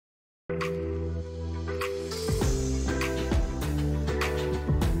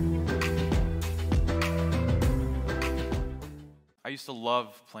used to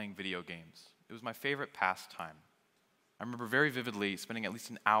love playing video games. It was my favorite pastime. I remember very vividly spending at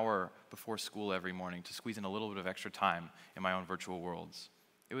least an hour before school every morning to squeeze in a little bit of extra time in my own virtual worlds.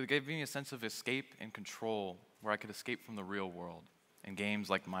 It would give me a sense of escape and control where I could escape from the real world in games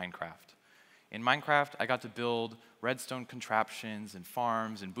like Minecraft. In Minecraft, I got to build redstone contraptions and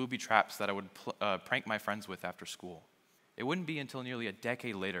farms and booby traps that I would prank my friends with after school. It wouldn't be until nearly a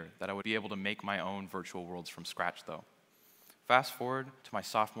decade later that I would be able to make my own virtual worlds from scratch, though. Fast forward to my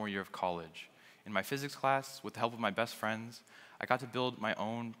sophomore year of college. In my physics class, with the help of my best friends, I got to build my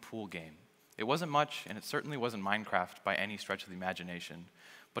own pool game. It wasn't much, and it certainly wasn't Minecraft by any stretch of the imagination,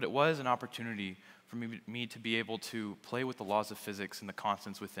 but it was an opportunity for me to be able to play with the laws of physics and the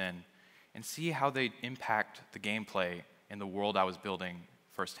constants within, and see how they impact the gameplay in the world I was building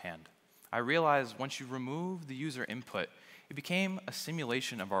firsthand. I realized once you remove the user input, it became a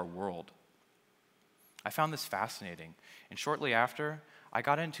simulation of our world. I found this fascinating, and shortly after, I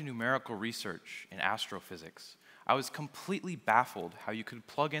got into numerical research in astrophysics. I was completely baffled how you could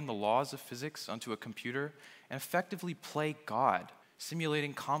plug in the laws of physics onto a computer and effectively play God,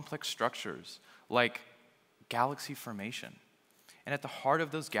 simulating complex structures like galaxy formation. And at the heart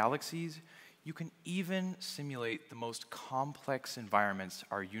of those galaxies, you can even simulate the most complex environments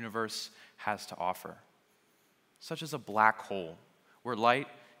our universe has to offer, such as a black hole, where light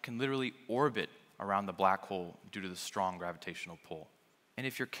can literally orbit around the black hole due to the strong gravitational pull. And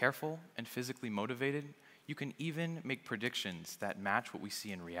if you're careful and physically motivated, you can even make predictions that match what we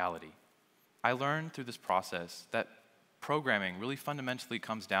see in reality. I learned through this process that programming really fundamentally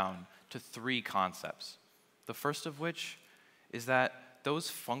comes down to three concepts. The first of which is that those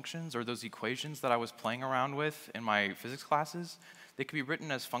functions or those equations that I was playing around with in my physics classes, they could be written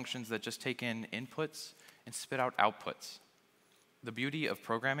as functions that just take in inputs and spit out outputs. The beauty of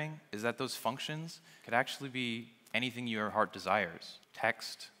programming is that those functions could actually be anything your heart desires: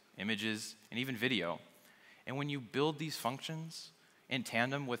 text, images, and even video. And when you build these functions in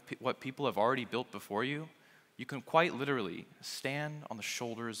tandem with what people have already built before you, you can quite literally stand on the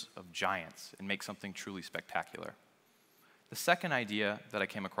shoulders of giants and make something truly spectacular. The second idea that I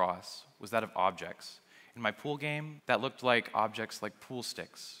came across was that of objects. In my pool game, that looked like objects like pool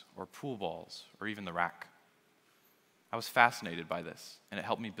sticks or pool balls or even the rack. I was fascinated by this, and it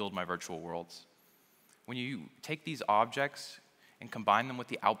helped me build my virtual worlds. When you take these objects and combine them with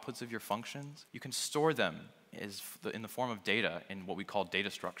the outputs of your functions, you can store them in the form of data in what we call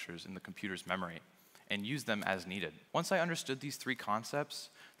data structures in the computer's memory and use them as needed. Once I understood these three concepts,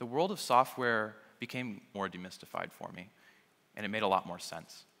 the world of software became more demystified for me, and it made a lot more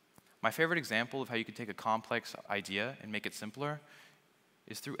sense. My favorite example of how you could take a complex idea and make it simpler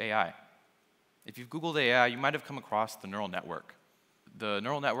is through AI. If you've Googled AI, you might have come across the neural network. The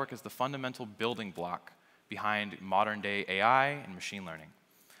neural network is the fundamental building block behind modern-day AI and machine learning.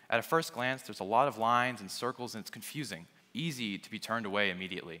 At a first glance, there's a lot of lines and circles, and it's confusing, easy to be turned away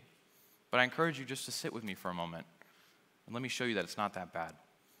immediately. But I encourage you just to sit with me for a moment, and let me show you that it's not that bad.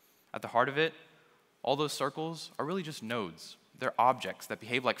 At the heart of it, all those circles are really just nodes. They're objects that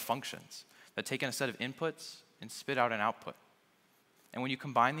behave like functions, that take in a set of inputs and spit out an output. And when you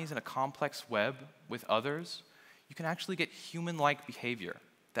combine these in a complex web with others, you can actually get human-like behavior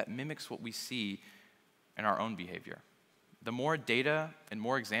that mimics what we see in our own behavior. The more data and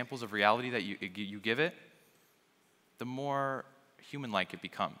more examples of reality that you give it, the more human-like it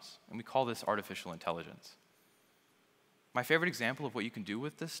becomes. And we call this artificial intelligence. My favorite example of what you can do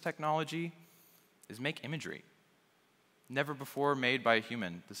with this technology is make imagery. Never before made by a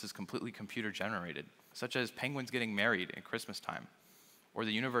human. This is completely computer-generated, such as penguins getting married at Christmas time, or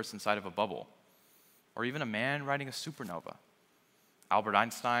the universe inside of a bubble, or even a man riding a supernova, Albert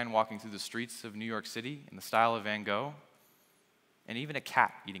Einstein walking through the streets of New York City in the style of Van Gogh, and even a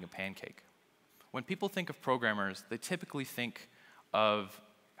cat eating a pancake. When people think of programmers, they typically think of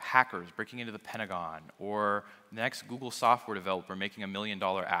hackers breaking into the Pentagon, or the next Google software developer making $1 million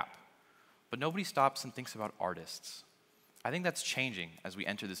app. But nobody stops and thinks about artists. I think that's changing as we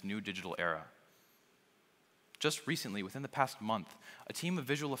enter this new digital era. Just recently, within the past month, a team of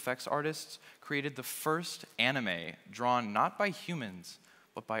visual effects artists created the first anime drawn not by humans,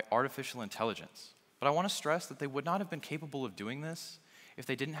 but by artificial intelligence. But I want to stress that they would not have been capable of doing this if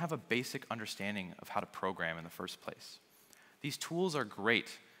they didn't have a basic understanding of how to program in the first place. These tools are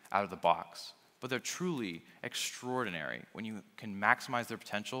great out of the box, but they're truly extraordinary when you can maximize their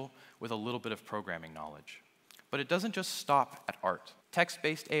potential with a little bit of programming knowledge. But it doesn't just stop at art.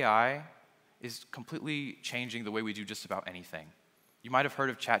 Text-based AI is completely changing the way we do just about anything. You might have heard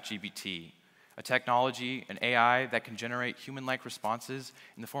of ChatGPT, a technology, an AI that can generate human-like responses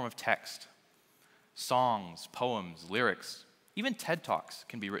in the form of text. Songs, poems, lyrics, Even TED Talks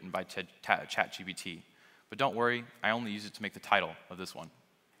can be written by ChatGPT. But don't worry, I only use it to make the title of this one.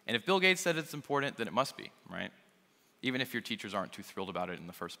 And if Bill Gates said it's important, then it must be, right? Even if your teachers aren't too thrilled about it in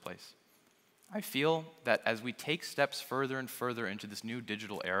the first place. I feel that as we take steps further and further into this new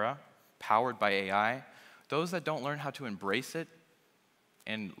digital era, powered by AI, those that don't learn how to embrace it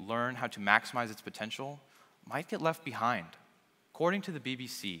and learn how to maximize its potential might get left behind. According to the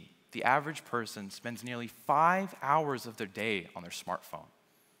BBC, the average person spends nearly 5 hours of their day on their smartphone.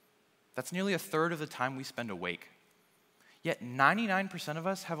 That's nearly a third of the time we spend awake. Yet 99% of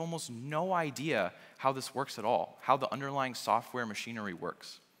us have almost no idea how this works at all, how the underlying software machinery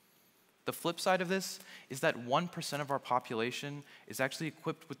works. The flip side of this is that 1% of our population is actually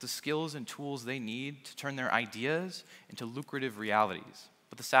equipped with the skills and tools they need to turn their ideas into lucrative realities.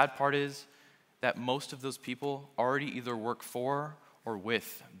 But the sad part is that most of those people already either work for or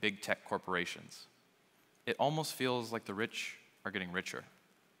with big tech corporations. It almost feels like the rich are getting richer.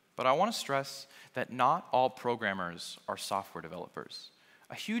 But I want to stress that not all programmers are software developers.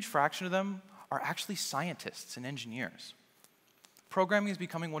 A huge fraction of them are actually scientists and engineers. Programming is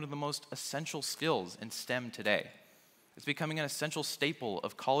becoming one of the most essential skills in STEM today. It's becoming an essential staple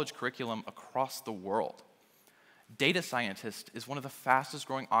of college curriculum across the world. Data scientist is one of the fastest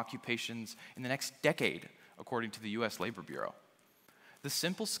growing occupations in the next decade, according to the US Labor Bureau. The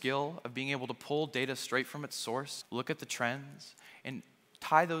simple skill of being able to pull data straight from its source, look at the trends, and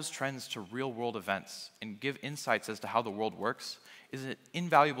tie those trends to real-world events and give insights as to how the world works is an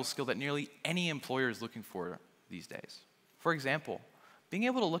invaluable skill that nearly any employer is looking for these days. For example, being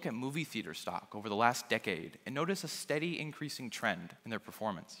able to look at movie theater stock over the last decade and notice a steady increasing trend in their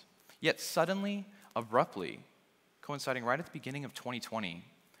performance. Yet suddenly, abruptly, coinciding right at the beginning of 2020,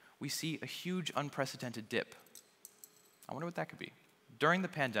 we see a huge unprecedented dip. I wonder what that could be. During the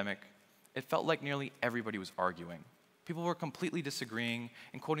pandemic, it felt like nearly everybody was arguing. People were completely disagreeing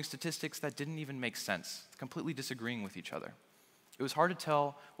and quoting statistics that didn't even make sense, completely disagreeing with each other. It was hard to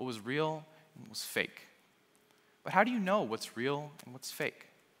tell what was real and what was fake. But how do you know what's real and what's fake?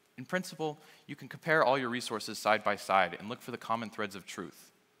 In principle, you can compare all your resources side by side and look for the common threads of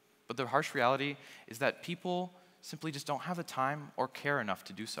truth. But the harsh reality is that people simply just don't have the time or care enough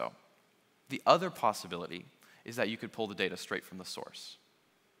to do so. The other possibility is that you could pull the data straight from the source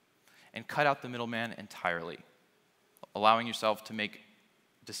and cut out the middleman entirely, allowing yourself to make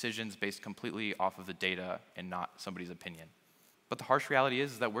decisions based completely off of the data and not somebody's opinion. But the harsh reality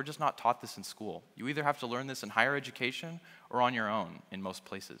is that we're just not taught this in school. You either have to learn this in higher education or on your own in most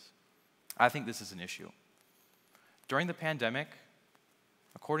places. I think this is an issue. During the pandemic,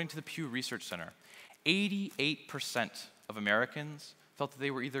 according to the Pew Research Center, 88% of Americans felt that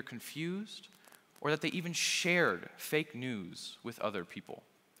they were either confused or that they even shared fake news with other people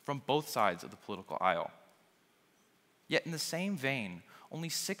from both sides of the political aisle. Yet in the same vein, only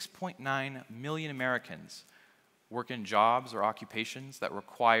 6.9 million Americans work in jobs or occupations that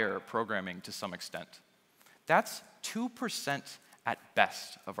require programming to some extent. That's 2% at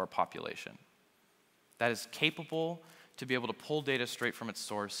best of our population that is capable to be able to pull data straight from its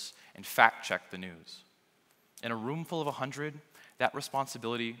source and fact-check the news. In a room full of 100, that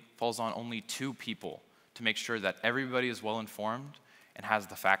responsibility falls on only 2 people to make sure that everybody is well-informed and has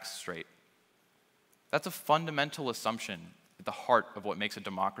the facts straight. That's a fundamental assumption at the heart of what makes a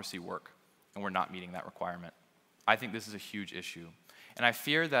democracy work, and we're not meeting that requirement. I think this is a huge issue. And I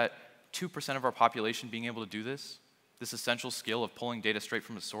fear that 2% of our population being able to do this essential skill of pulling data straight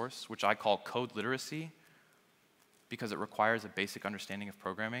from its source, which I call code literacy, because it requires a basic understanding of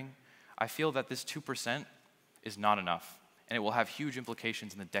programming, I feel that this 2% is not enough, and it will have huge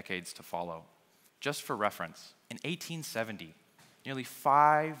implications in the decades to follow. Just for reference, in 1870, nearly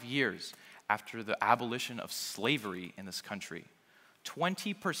 5 years after the abolition of slavery in this country,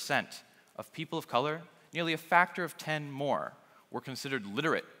 20% of people of color, nearly a factor of 10 more, were considered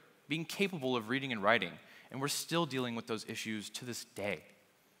literate, being capable of reading and writing, and we're still dealing with those issues to this day.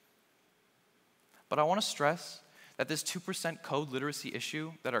 But I want to stress that this 2% code literacy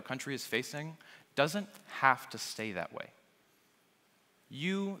issue that our country is facing doesn't have to stay that way.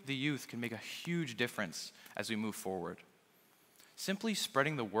 You, the youth, can make a huge difference as we move forward. Simply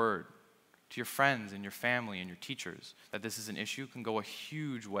spreading the word to your friends and your family and your teachers that this is an issue can go a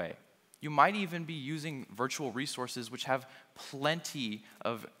huge way. You might even be using virtual resources which have plenty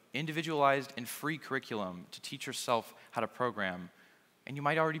of individualized and free curriculum to teach yourself how to program, and you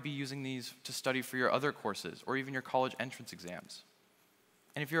might already be using these to study for your other courses or even your college entrance exams.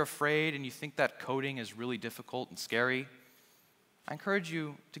 And if you're afraid and you think that coding is really difficult and scary, I encourage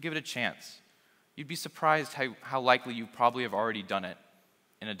you to give it a chance. You'd be surprised how likely you probably have already done it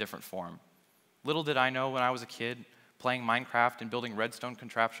in a different form. Little did I know when I was a kid, playing Minecraft and building redstone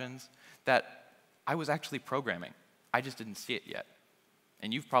contraptions that I was actually programming. I just didn't see it yet.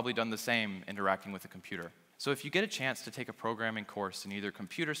 And you've probably done the same interacting with a computer. So if you get a chance to take a programming course in either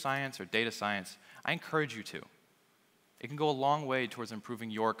computer science or data science, I encourage you to. It can go a long way towards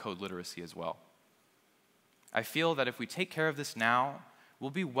improving your code literacy as well. I feel that if we take care of this now, we'll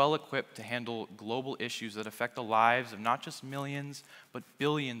be well equipped to handle global issues that affect the lives of not just millions, but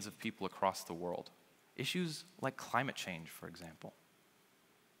billions of people across the world. Issues like climate change, for example.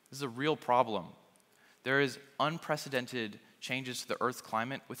 This is a real problem. There is unprecedented changes to the Earth's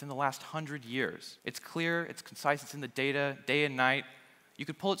climate within the last 100 years. It's clear, it's concise, it's in the data, day and night. You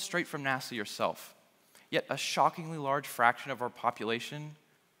could pull it straight from NASA yourself. Yet a shockingly large fraction of our population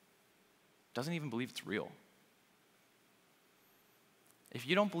doesn't even believe it's real. If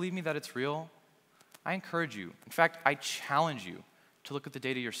you don't believe me that it's real, I encourage you, in fact, I challenge you to look at the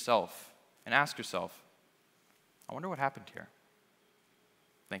data yourself and ask yourself, I wonder what happened here.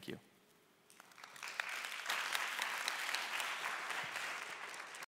 Thank you.